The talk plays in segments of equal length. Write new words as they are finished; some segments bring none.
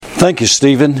Thank you,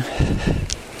 Stephen.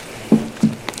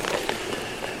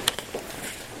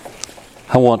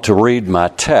 I want to read my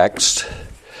text,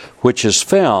 which is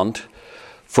found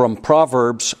from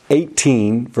Proverbs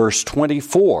 18, verse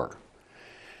 24.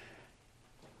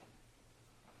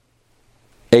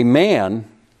 A man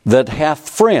that hath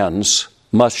friends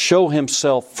must show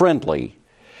himself friendly,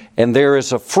 and there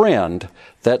is a friend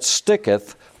that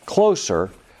sticketh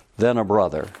closer than a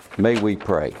brother. May we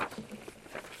pray.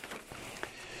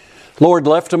 Lord,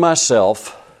 left to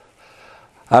myself,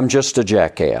 I'm just a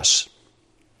jackass.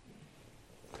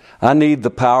 I need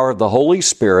the power of the Holy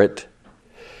Spirit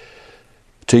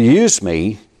to use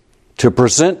me to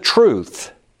present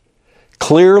truth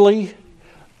clearly,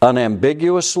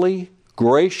 unambiguously,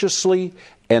 graciously,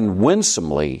 and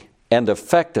winsomely, and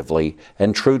effectively,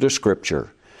 and true to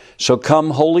Scripture. So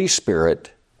come, Holy Spirit,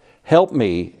 help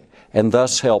me, and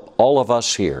thus help all of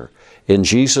us here. In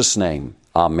Jesus' name,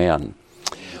 amen.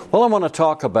 Well, I want to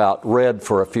talk about Red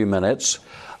for a few minutes.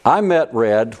 I met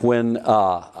Red when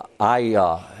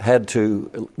I had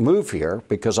to move here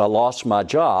because I lost my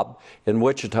job in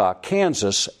Wichita,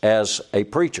 Kansas as a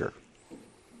preacher.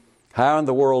 How in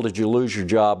the world did you lose your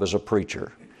job as a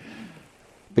preacher?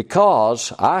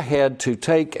 Because I had to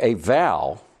take a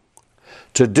vow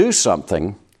to do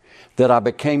something that I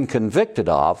became convicted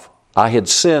of. I had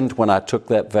sinned when I took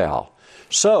that vow.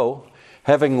 So,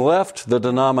 having left the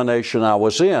denomination I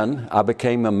was in, I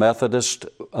became a Methodist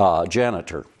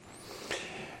janitor.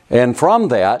 And from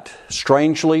that,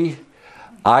 strangely,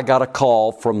 I got a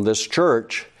call from this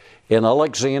church in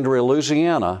Alexandria,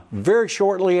 Louisiana, very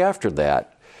shortly after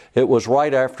that. It was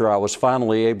right after I was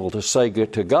finally able to say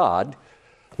to God,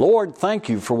 Lord, thank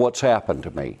you for what's happened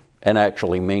to me, and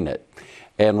actually mean it.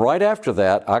 And right after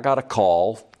that, I got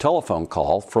a telephone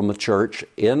call from a church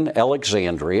in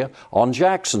Alexandria on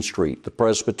Jackson Street, the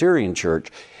Presbyterian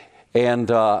church. And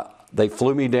they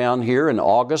flew me down here in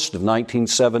August of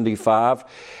 1975,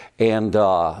 and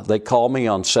they called me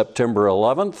on September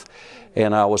 11th,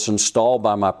 and I was installed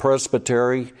by my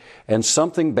presbytery, and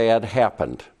something bad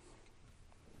happened.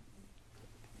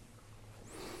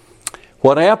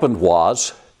 What happened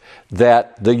was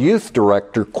that the youth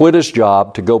director quit his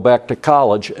job to go back to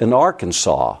college in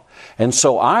Arkansas. And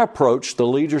so I approached the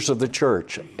leaders of the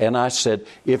church and I said,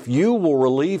 if you will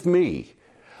relieve me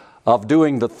of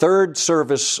doing the third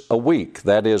service a week,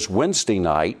 that is Wednesday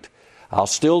night, I'll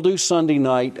still do Sunday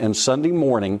night and Sunday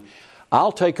morning,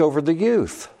 I'll take over the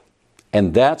youth.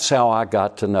 And that's how I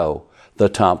got to know the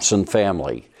Thompson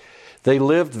family. They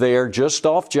lived there just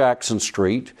off Jackson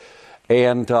Street,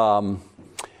 and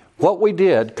what we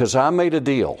did, because I made a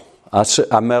deal,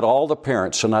 I met all the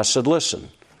parents and I said, listen,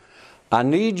 I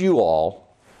need you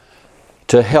all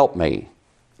to help me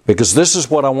because this is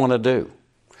what I want to do.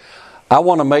 I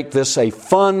want to make this a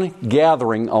fun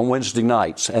gathering on Wednesday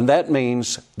nights, and that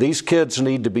means these kids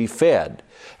need to be fed.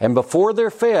 And before they're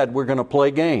fed, we're going to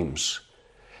play games.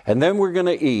 And then we're going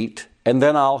to eat, and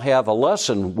then I'll have a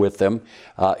lesson with them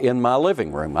in my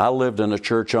living room. I lived in a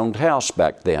church-owned house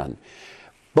back then.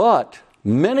 But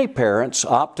many parents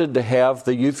opted to have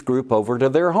the youth group over to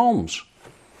their homes,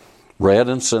 Red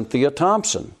and Cynthia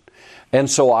Thompson. And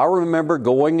so I remember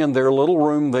going in their little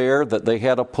room there that they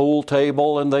had a pool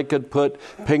table and they could put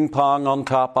ping pong on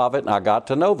top of it, and I got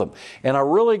to know them. And I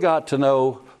really got to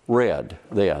know Red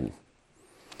then.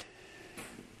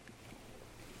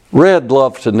 Red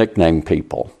loved to nickname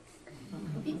people.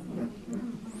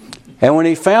 And when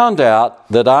he found out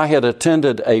that I had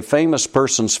attended a famous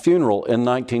person's funeral in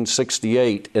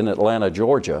 1968 in Atlanta,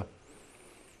 Georgia,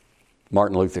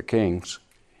 Martin Luther King's,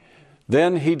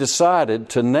 then he decided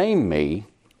to name me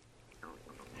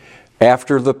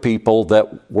after the people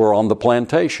that were on the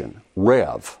plantation,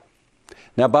 Rev.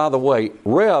 Now, by the way,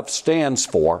 Rev stands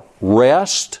for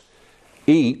rest,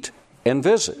 eat, and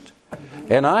visit.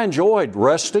 And I enjoyed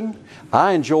resting,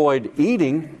 I enjoyed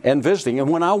eating and visiting. And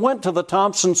when I went to the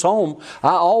Thompsons' home,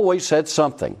 I always had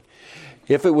something.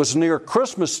 If it was near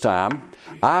Christmas time,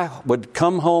 I would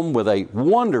come home with a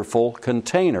wonderful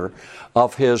container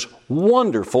of his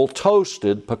wonderful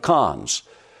toasted pecans.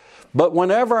 But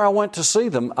whenever I went to see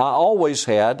them, I always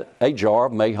had a jar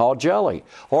of Mayhaw jelly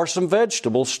or some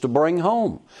vegetables to bring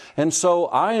home. And so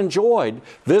I enjoyed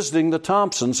visiting the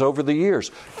Thompsons over the years.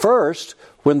 First,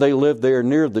 when they lived there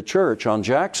near the church on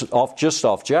Jackson, just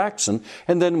off Jackson,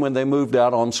 and then when they moved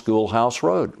out on Schoolhouse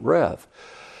Road, Rev.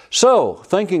 So,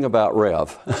 thinking about Red,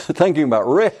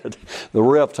 the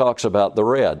Rev talks about the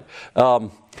Red.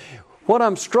 What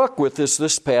I'm struck with is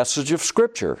this passage of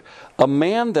Scripture. A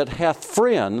man that hath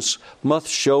friends must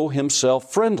show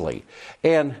himself friendly.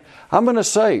 And I'm going to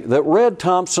say that Red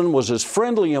Thompson was as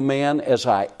friendly a man as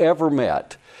I ever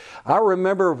met. I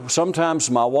remember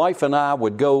sometimes my wife and I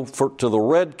would go to the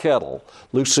Red Kettle,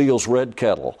 Lucille's Red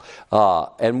Kettle,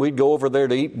 and we'd go over there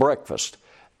to eat breakfast.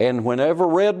 And whenever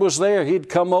Red was there, he'd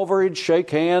come over, he'd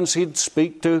shake hands, he'd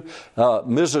speak to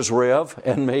Mrs. Rev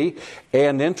and me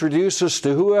and introduce us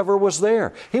to whoever was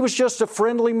there. He was just a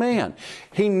friendly man.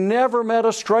 He never met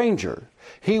a stranger.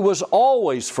 He was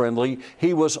always friendly.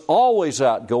 He was always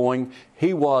outgoing.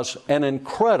 He was an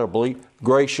incredibly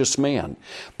gracious man.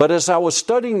 But as I was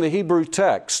studying the Hebrew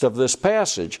text of this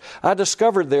passage, I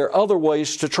discovered there are other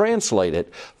ways to translate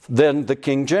it than the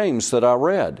King James that I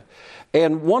read.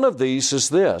 And one of these is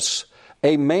this: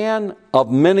 a man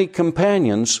of many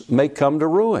companions may come to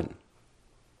ruin.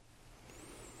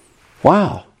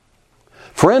 Wow.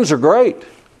 Friends are great.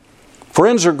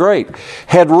 Friends are great.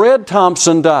 Had Red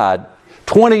Thompson died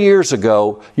 20 years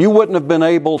ago, you wouldn't have been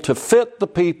able to fit the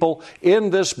people in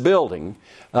this building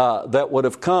that would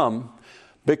have come,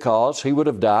 because he would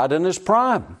have died in his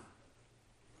prime.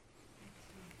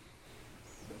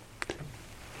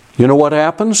 You know what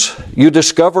happens? You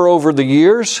discover over the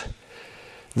years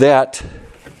that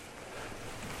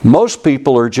most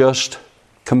people are just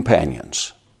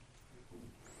companions.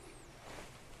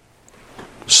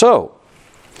 So,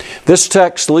 this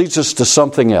text leads us to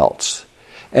something else.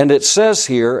 And it says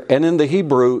here, and in the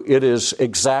Hebrew, it is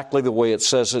exactly the way it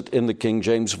says it in the King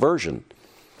James Version.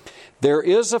 There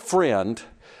is a friend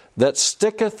that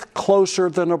sticketh closer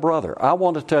than a brother. I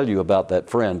want to tell you about that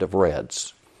friend of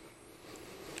Red's.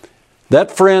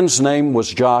 That friend's name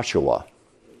was Joshua.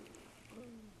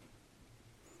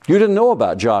 You didn't know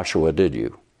about Joshua, did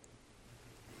you?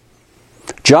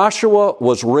 Joshua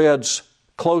was Red's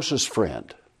closest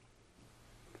friend.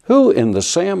 Who in the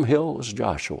Sam Hill is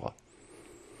Joshua?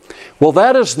 Well,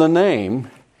 that is the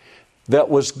name that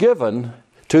was given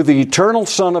to the eternal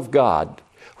Son of God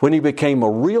when He became a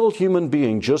real human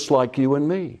being just like you and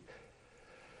me.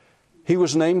 He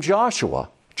was named Joshua.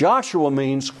 Joshua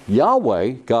means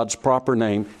Yahweh, God's proper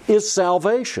name, is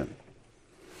salvation.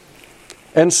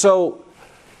 And so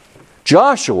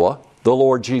Joshua, the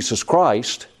Lord Jesus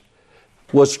Christ,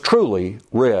 was truly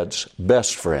Red's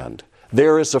best friend.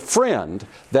 There is a friend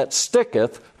that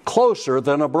sticketh closer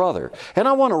than a brother. And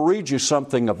I want to read you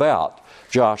something about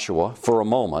Joshua for a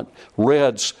moment,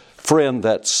 Red's friend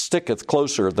that sticketh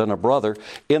closer than a brother,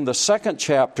 in the 2nd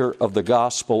chapter of the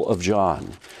Gospel of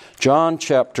John. John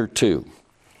chapter 2.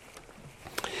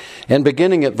 And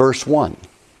beginning at verse 1.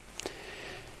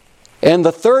 And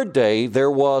the 3rd day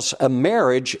there was a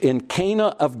marriage in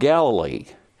Cana of Galilee,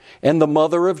 and the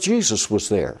mother of Jesus was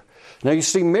there. Now you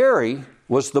see, Mary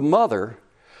was the mother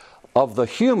of the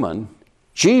human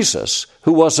Jesus,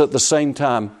 who was at the same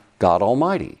time God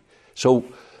Almighty. So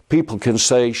people can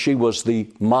say she was the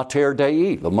Mater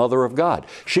Dei, the mother of God.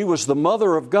 She was the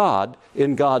mother of God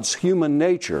in God's human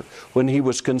nature when He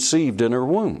was conceived in her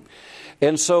womb.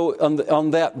 And so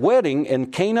on that wedding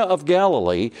in Cana of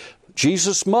Galilee,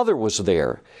 Jesus' mother was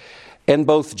there. And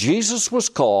both Jesus was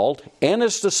called and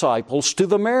His disciples to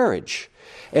the marriage.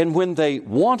 And when they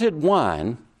wanted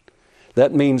wine,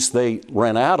 that means they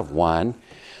ran out of wine,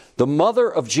 the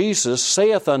mother of Jesus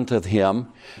saith unto him,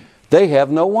 they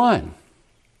have no wine.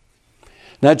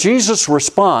 Now Jesus'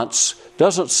 response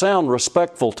doesn't sound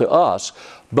respectful to us,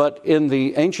 but in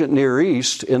the ancient Near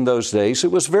East in those days,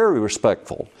 it was very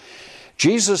respectful.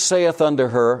 Jesus saith unto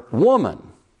her,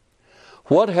 Woman,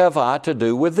 what have I to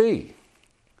do with thee?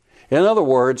 In other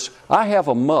words, I have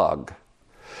a mug,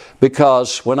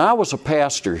 because when I was a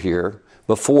pastor here,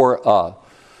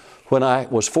 when I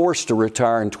was forced to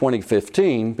retire in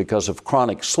 2015 because of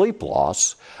chronic sleep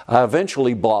loss, I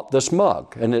eventually bought this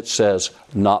mug, and it says,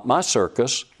 not my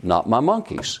circus, not my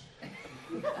monkeys.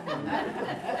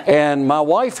 And my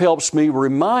wife helps me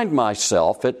remind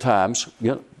myself at times,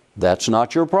 that's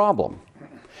not your problem.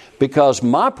 Because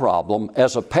my problem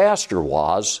as a pastor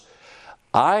was,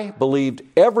 I believed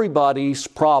everybody's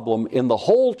problem in the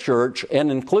whole church, and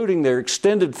including their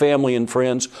extended family and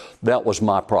friends, that was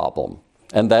my problem.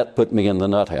 And that put me in the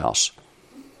nut house.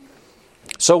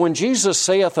 So when Jesus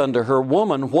saith unto her,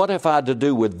 Woman, what have I to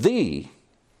do with thee?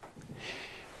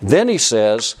 Then He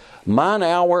says, Mine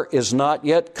hour is not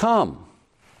yet come.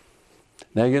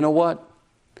 Now you know what?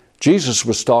 Jesus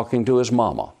was talking to His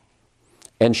mama.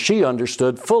 And she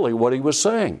understood fully what He was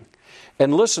saying.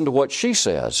 And listen to what she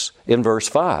says in verse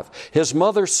 5. His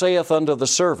mother saith unto the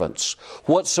servants,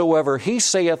 Whatsoever He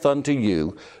saith unto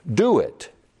you, do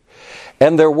it.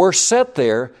 And there were set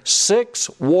there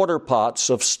 6 water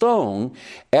pots of stone,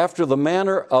 after the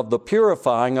manner of the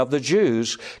purifying of the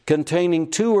Jews, containing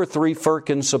 2 or 3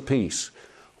 firkins apiece.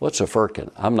 What's a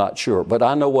firkin? I'm not sure, but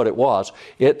I know what it was.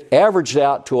 It averaged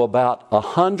out to about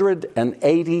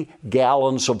 180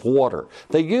 gallons of water.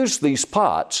 They used these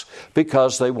pots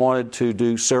because they wanted to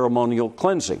do ceremonial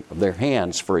cleansing of their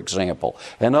hands, for example,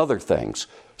 and other things,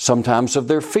 sometimes of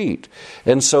their feet.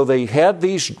 And so they had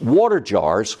these water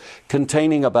jars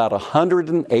containing about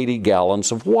 180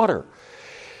 gallons of water.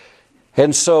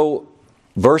 And so,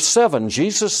 verse 7,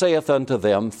 Jesus saith unto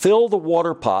them, fill the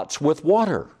water pots with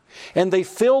water. And they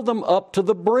filled them up to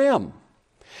the brim.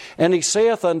 And he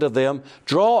saith unto them,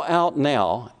 draw out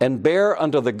now, and bear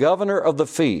unto the governor of the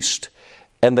feast.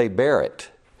 And they bear it.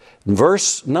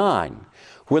 Verse 9,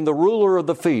 when the ruler of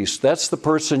the feast, that's the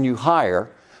person you hire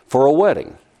for a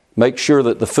wedding. Make sure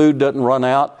that the food doesn't run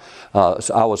out.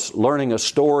 I was learning a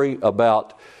story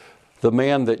about the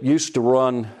man that used to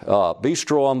run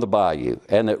Bistro on the Bayou,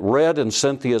 and it read in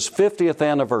Cynthia's 50th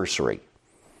anniversary.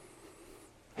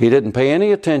 He didn't pay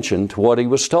any attention to what he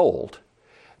was told,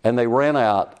 and they ran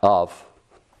out of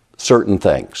certain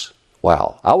things.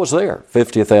 Wow, I was there,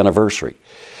 50th anniversary.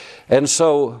 And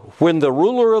so when the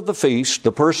ruler of the feast,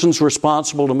 the person's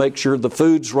responsible to make sure the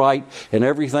food's right and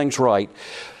everything's right,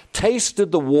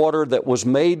 tasted the water that was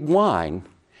made wine,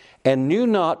 and knew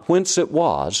not whence it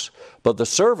was, but the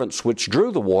servants which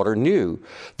drew the water knew,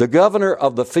 the governor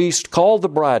of the feast called the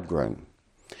bridegroom,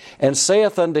 and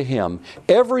saith unto him,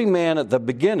 every man at the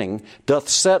beginning doth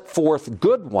set forth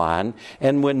good wine,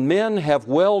 and when men have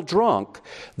well drunk,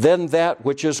 then that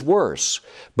which is worse.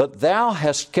 But thou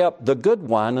hast kept the good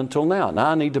wine until now. Now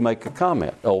I need to make a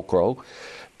comment, old crow,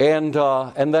 and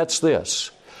that's this.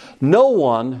 No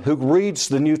one who reads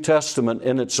the New Testament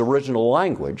in its original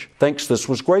language thinks this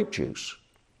was grape juice.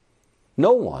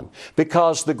 No one.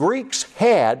 Because the Greeks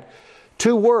had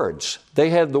two words. They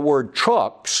had the word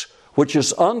trux, which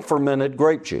is unfermented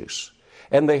grape juice.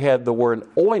 And they had the word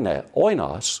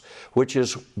oinos, which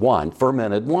is wine,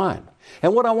 fermented wine.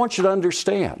 And what I want you to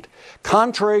understand,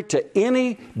 contrary to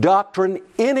any doctrine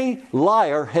any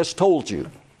liar has told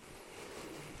you,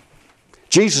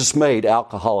 Jesus made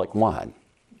alcoholic wine.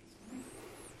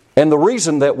 And the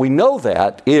reason that we know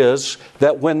that is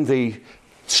that when the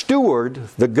steward,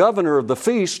 the governor of the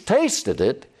feast, tasted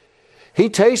it, he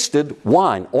tasted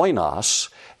wine, oinos,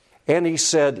 and he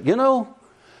said,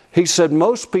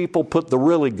 most people put the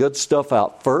really good stuff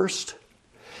out first,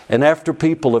 and after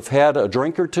people have had a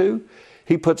drink or two,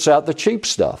 he puts out the cheap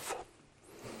stuff.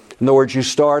 In other words, you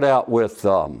start out with,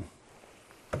 I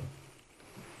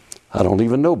don't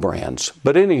even know brands,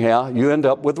 but anyhow, you end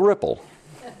up with Ripple.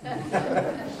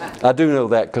 I do know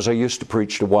that because I used to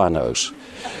preach to winos.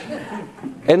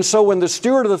 And so when the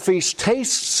steward of the feast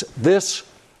tastes this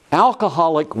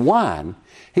alcoholic wine,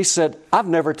 he said, I've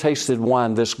never tasted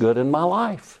wine this good in my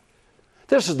life.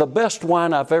 This is the best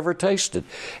wine I've ever tasted.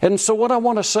 And so what I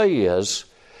want to say is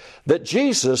that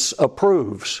Jesus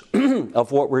approves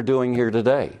of what we're doing here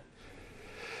today.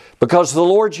 Because the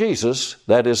Lord Jesus,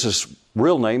 that is his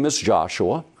real name is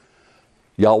Joshua,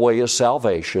 Yahweh is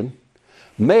salvation,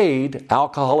 made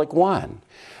alcoholic wine.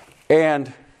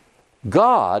 And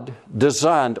God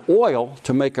designed oil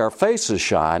to make our faces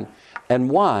shine and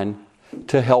wine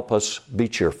to help us be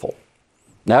cheerful.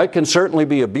 Now, it can certainly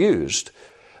be abused,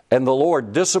 and the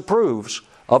Lord disapproves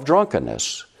of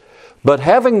drunkenness. But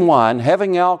having wine,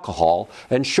 having alcohol,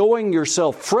 and showing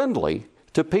yourself friendly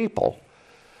to people,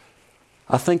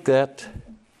 I think that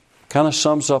kind of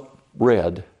sums up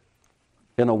Red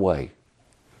in a way.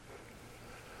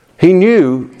 He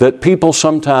knew that people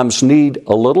sometimes need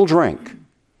a little drink,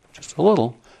 just a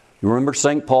little. You remember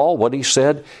St. Paul, what he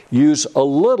said? Use a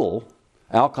little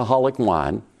alcoholic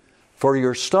wine for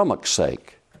your stomach's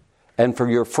sake and for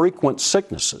your frequent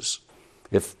sicknesses.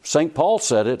 If St. Paul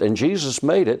said it and Jesus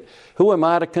made it, who am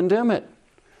I to condemn it?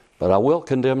 But I will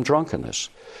condemn drunkenness.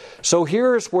 So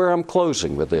here's where I'm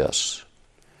closing with this.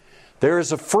 There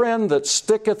is a friend that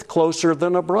sticketh closer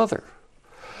than a brother.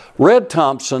 Red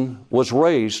Thompson was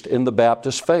raised in the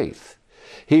Baptist faith.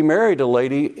 He married a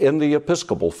lady in the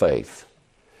Episcopal faith.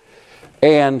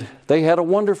 And they had a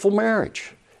wonderful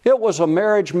marriage. It was a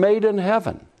marriage made in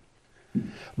heaven.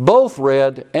 Both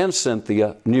Red and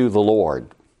Cynthia knew the Lord.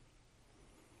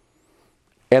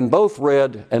 And both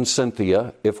Red and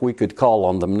Cynthia, if we could call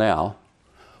on them now,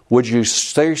 would you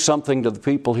say something to the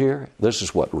people here? This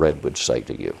is what Red would say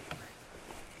to you.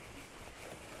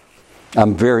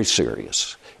 I'm very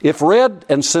serious. If Red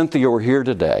and Cynthia were here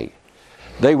today,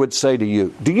 they would say to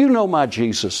you, do you know my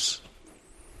Jesus?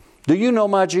 Do you know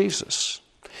my Jesus?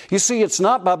 You see, it's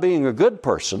not by being a good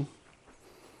person.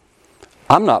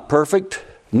 I'm not perfect.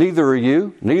 Neither are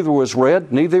you. Neither was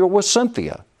Red. Neither was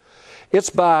Cynthia.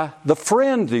 It's by the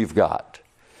friend you've got.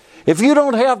 If you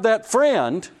don't have that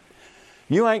friend,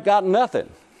 you ain't got nothing.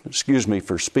 Excuse me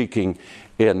for speaking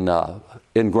in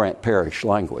Grant Parish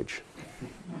language.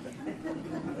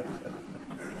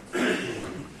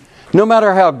 No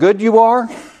matter how good you are,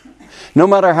 no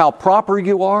matter how proper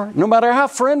you are, no matter how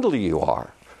friendly you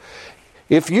are,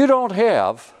 if you don't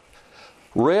have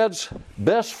Red's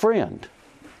best friend,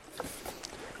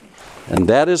 and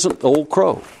that isn't Old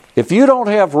Crow, if you don't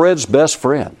have Red's best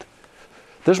friend,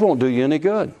 this won't do you any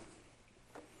good.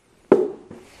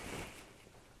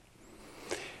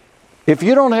 If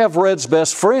you don't have Red's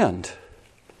best friend,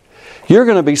 you're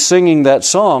going to be singing that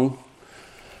song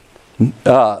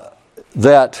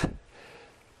that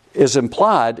is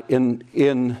implied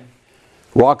in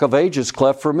Rock of Ages,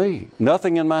 cleft for me.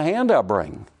 Nothing in my hand I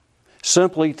bring,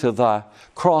 simply to thy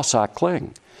cross I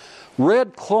cling.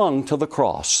 Red clung to the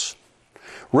cross.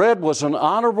 Red was an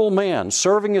honorable man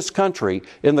serving his country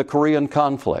in the Korean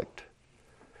conflict.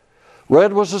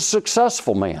 Red was a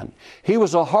successful man. He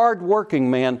was a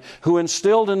hard-working man who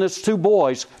instilled in his two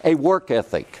boys a work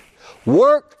ethic.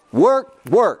 Work, work,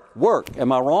 work, work.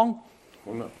 Am I wrong?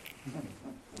 Well, no.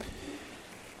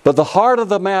 But the heart of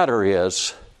the matter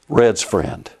is Red's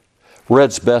friend,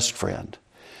 Red's best friend.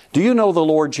 Do you know the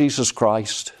Lord Jesus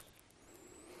Christ?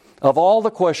 Of all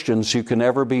the questions you can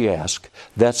ever be asked,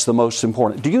 that's the most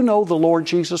important. Do you know the Lord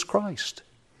Jesus Christ?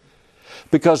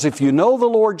 Because if you know the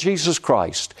Lord Jesus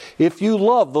Christ, if you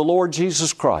love the Lord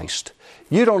Jesus Christ,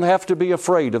 you don't have to be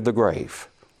afraid of the grave.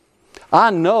 I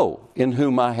know in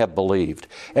whom I have believed,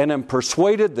 and am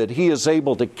persuaded that He is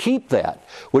able to keep that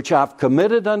which I've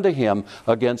committed unto Him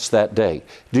against that day.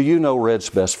 Do you know Red's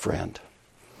best friend?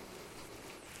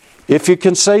 If you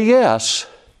can say yes,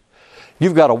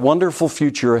 you've got a wonderful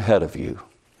future ahead of you.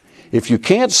 If you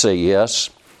can't say yes,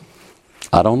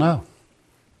 I don't know.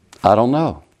 I don't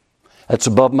know. That's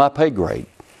above my pay grade.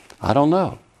 I don't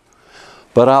know.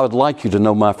 But I would like you to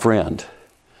know my friend,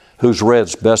 who's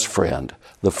Red's best friend,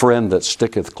 the friend that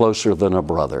sticketh closer than a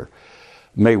brother.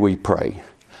 May we pray.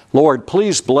 Lord,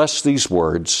 please bless these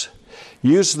words.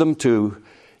 Use them to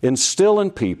instill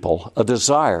in people a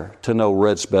desire to know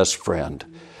Red's best friend,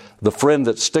 the friend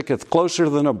that sticketh closer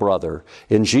than a brother.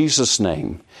 In Jesus'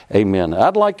 name, amen.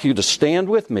 I'd like you to stand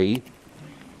with me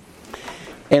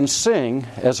and sing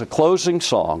as a closing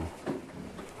song,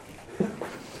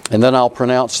 and then I'll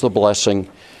pronounce the blessing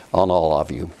on all of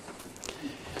you.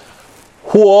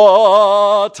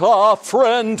 What a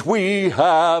friend we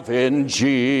have in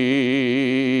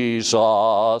Jesus,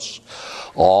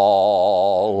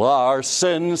 all our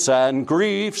sins and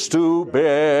griefs to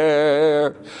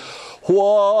bear.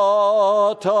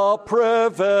 What a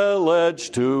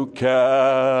privilege to carry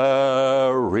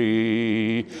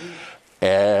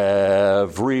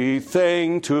everything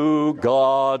to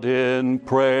God in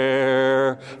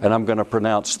prayer. And I'm going to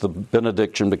pronounce the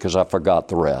benediction because I forgot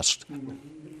the rest.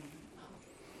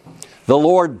 The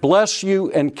Lord bless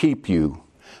you and keep you.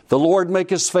 The Lord make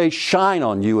His face shine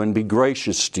on you and be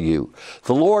gracious to you.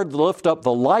 The Lord lift up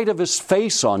the light of His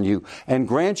face on you and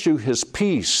grant you His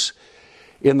peace.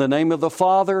 In the name of the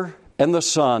Father, and the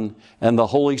Son, and the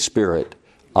Holy Spirit.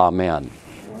 Amen.